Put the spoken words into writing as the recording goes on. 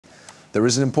There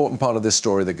is an important part of this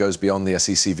story that goes beyond the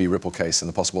SEC v. Ripple case and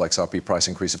the possible XRP price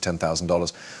increase of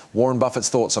 $10,000. Warren Buffett's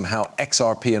thoughts on how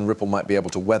XRP and Ripple might be able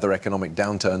to weather economic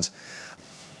downturns.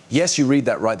 Yes, you read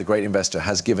that right, the great investor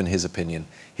has given his opinion.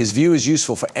 His view is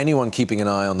useful for anyone keeping an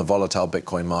eye on the volatile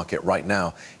Bitcoin market right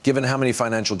now. Given how many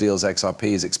financial deals XRP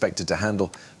is expected to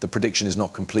handle, the prediction is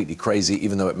not completely crazy,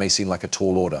 even though it may seem like a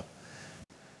tall order.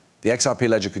 The XRP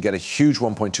ledger could get a huge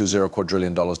 $1.20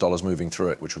 quadrillion moving through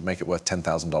it, which would make it worth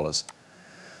 $10,000.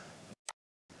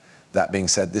 That being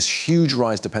said, this huge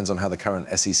rise depends on how the current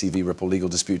SEC v. Ripple legal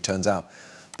dispute turns out.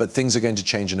 But things are going to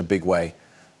change in a big way.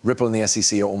 Ripple and the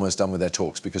SEC are almost done with their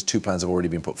talks because 2 plans have already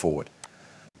been put forward.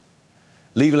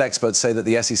 Legal experts say that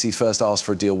the SEC first asked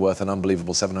for a deal worth an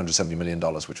unbelievable $770 million,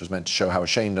 which was meant to show how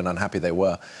ashamed and unhappy they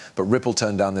were. But Ripple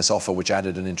turned down this offer, which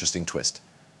added an interesting twist.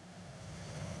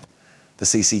 The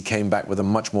CC came back with a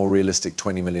much more realistic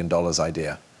 $20 million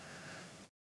idea.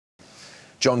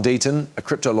 John Deaton, a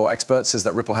crypto law expert, says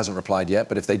that Ripple hasn't replied yet,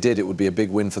 but if they did, it would be a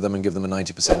big win for them and give them a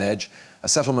 90% edge. A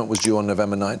settlement was due on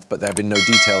November 9th, but there have been no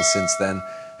details since then,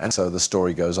 and so the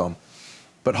story goes on.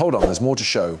 But hold on, there's more to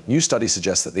show. New study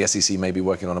suggests that the SEC may be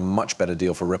working on a much better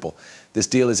deal for Ripple. This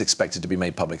deal is expected to be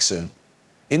made public soon.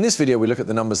 In this video, we look at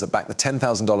the numbers that back the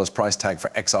 $10,000 price tag for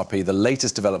XRP, the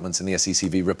latest developments in the SEC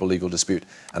v. Ripple legal dispute,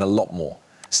 and a lot more.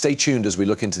 Stay tuned as we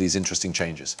look into these interesting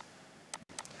changes.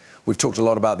 We've talked a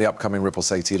lot about the upcoming Ripple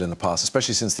SEC deal in the past,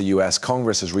 especially since the US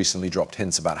Congress has recently dropped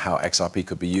hints about how XRP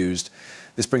could be used.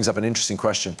 This brings up an interesting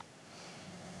question.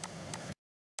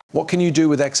 What can you do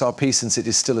with XRP since it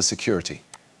is still a security?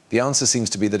 The answer seems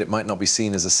to be that it might not be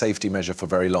seen as a safety measure for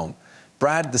very long.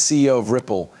 Brad, the CEO of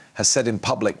Ripple, has said in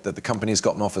public that the company has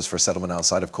gotten offers for a settlement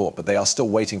outside of court, but they are still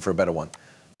waiting for a better one.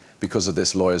 Because of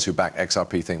this, lawyers who back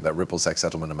XRP think that Ripple's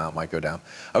settlement amount might go down.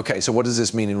 Okay, so what does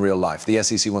this mean in real life? The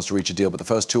SEC wants to reach a deal, but the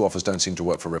first 2 offers don't seem to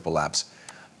work for Ripple Labs.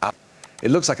 It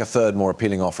looks like a third, more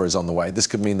appealing offer is on the way. This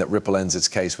could mean that Ripple ends its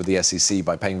case with the SEC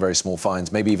by paying very small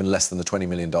fines, maybe even less than the $20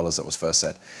 million that was first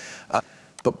said.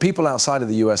 But people outside of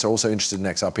the US are also interested in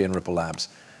XRP and Ripple Labs.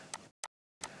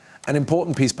 An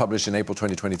important piece published in April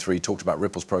 2023 talked about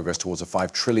Ripple's progress towards a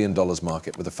 $5 trillion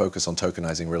market with a focus on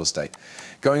tokenizing real estate.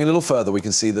 Going a little further, we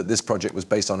can see that this project was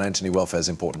based on Anthony Welfare's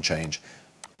important change.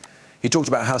 He talked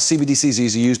about how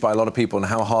CBDCs are used by a lot of people and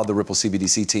how hard the Ripple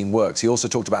CBDC team works. He also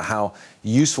talked about how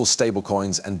useful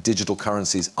stablecoins and digital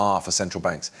currencies are for central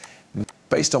banks.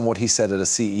 Based on what he said at a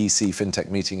CEC fintech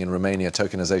meeting in Romania,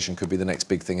 tokenization could be the next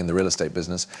big thing in the real estate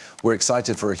business. We're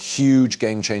excited for a huge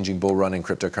game-changing bull run in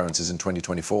cryptocurrencies in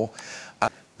 2024.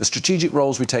 The strategic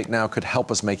roles we take now could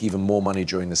help us make even more money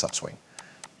during this upswing.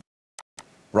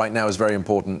 Right now is very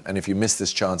important, and if you miss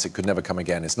this chance, it could never come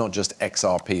again. It's not just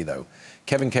XRP, though.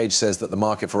 Kevin Cage says that the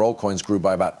market for altcoins grew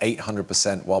by about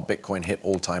 800% while Bitcoin hit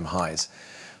all-time highs.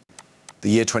 The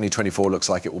year 2024 looks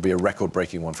like it will be a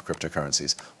record-breaking one for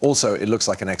cryptocurrencies. Also, it looks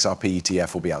like an XRP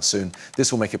ETF will be out soon.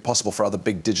 This will make it possible for other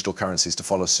big digital currencies to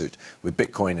follow suit, with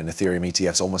Bitcoin and Ethereum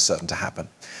ETFs almost certain to happen.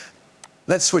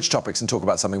 Let's switch topics and talk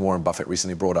about something Warren Buffett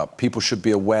recently brought up. People should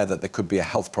be aware that there could be a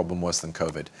health problem worse than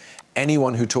COVID.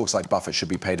 Anyone who talks like Buffett should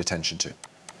be paid attention to.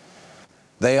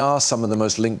 They are some of the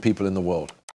most linked people in the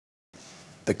world.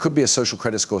 There could be a social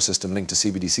credit score system linked to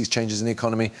CBDC's changes in the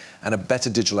economy and a better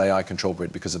digital AI control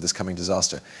grid because of this coming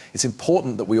disaster. It's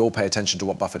important that we all pay attention to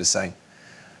what Buffett is saying.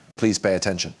 Please pay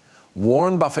attention.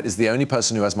 Warren Buffett is the only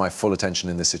person who has my full attention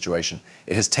in this situation.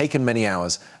 It has taken many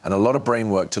hours and a lot of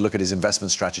brain work to look at his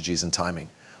investment strategies and timing.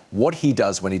 What he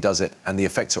does when he does it, and the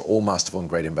effects are all masterful and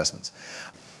great investments.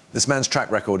 This man's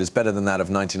track record is better than that of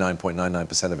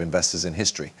 99.99% of investors in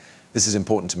history. This is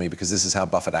important to me because this is how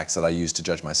Buffett acts that I use to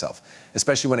judge myself,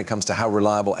 especially when it comes to how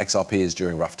reliable XRP is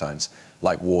during rough times,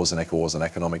 like wars and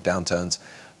economic downturns.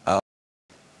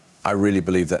 I really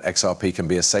believe that XRP can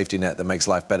be a safety net that makes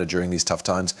life better during these tough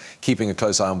times. Keeping a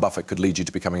close eye on Buffett could lead you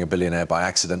to becoming a billionaire by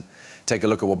accident. Take a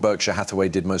look at what Berkshire Hathaway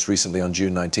did most recently on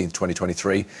June 19th,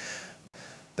 2023.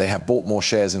 They have bought more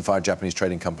shares in 5 Japanese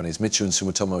trading companies. Mitsui and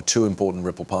Sumitomo, 2 important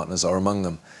Ripple partners, are among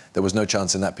them. There was no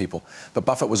chance in that, people. But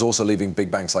Buffett was also leaving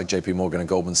big banks like JP Morgan and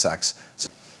Goldman Sachs. So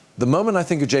the moment I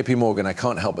think of JP Morgan, I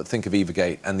can't help but think of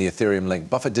EverGate and the Ethereum link.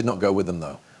 Buffett did not go with them,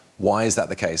 though. Why is that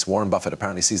the case? Warren Buffett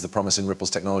apparently sees the promise in Ripple's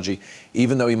technology,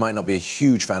 even though he might not be a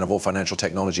huge fan of all financial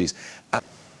technologies.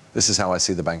 This is how I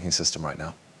see the banking system right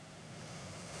now.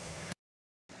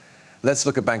 Let's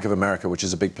look at Bank of America, which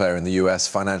is a big player in the US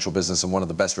financial business and one of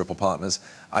the best Ripple partners.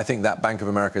 I think that Bank of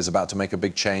America is about to make a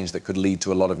big change that could lead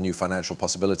to a lot of new financial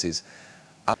possibilities.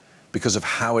 Because of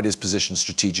how it is positioned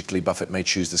strategically, Buffett may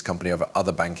choose this company over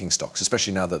other banking stocks,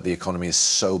 especially now that the economy is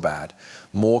so bad.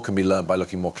 More can be learned by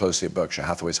looking more closely at Berkshire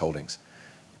Hathaway's holdings.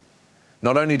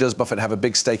 Not only does Buffett have a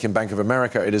big stake in Bank of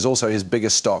America, it is also his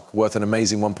biggest stock, worth an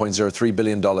amazing $1.03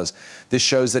 billion. This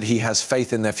shows that he has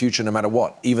faith in their future no matter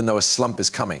what, even though a slump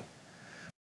is coming.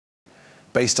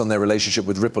 Based on their relationship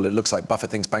with Ripple, it looks like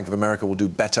Buffett thinks Bank of America will do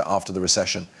better after the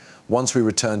recession. Once we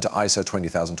return to ISO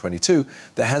 20022,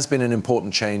 there has been an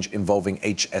important change involving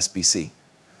HSBC.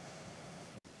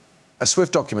 A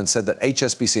SWIFT document said that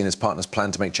HSBC and his partners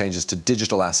plan to make changes to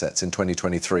digital assets in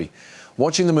 2023.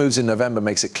 Watching the moves in November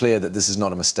makes it clear that this is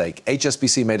not a mistake.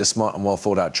 HSBC made a smart and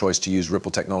well-thought-out choice to use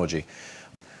Ripple technology.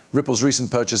 Ripple's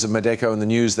recent purchase of Medeco and the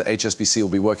news that HSBC will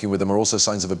be working with them are also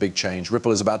signs of a big change.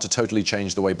 Ripple is about to totally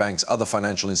change the way banks, other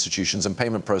financial institutions, and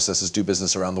payment processors do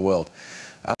business around the world.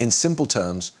 In simple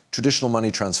terms, traditional money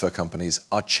transfer companies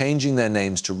are changing their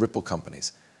names to Ripple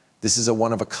companies. This is a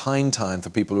one-of-a-kind time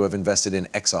for people who have invested in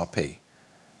XRP.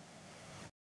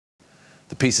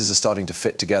 The pieces are starting to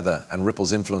fit together and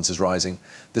Ripple's influence is rising.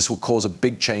 This will cause a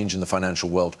big change in the financial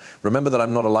world. Remember that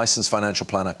I'm not a licensed financial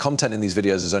planner. Content in these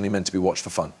videos is only meant to be watched for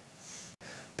fun.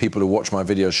 People who watch my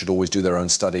videos should always do their own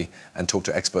study and talk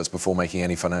to experts before making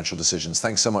any financial decisions.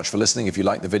 Thanks so much for listening. If you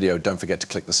like the video, don't forget to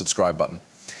click the subscribe button.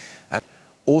 And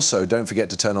also, don't forget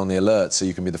to turn on the alerts so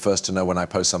you can be the first to know when I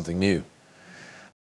post something new.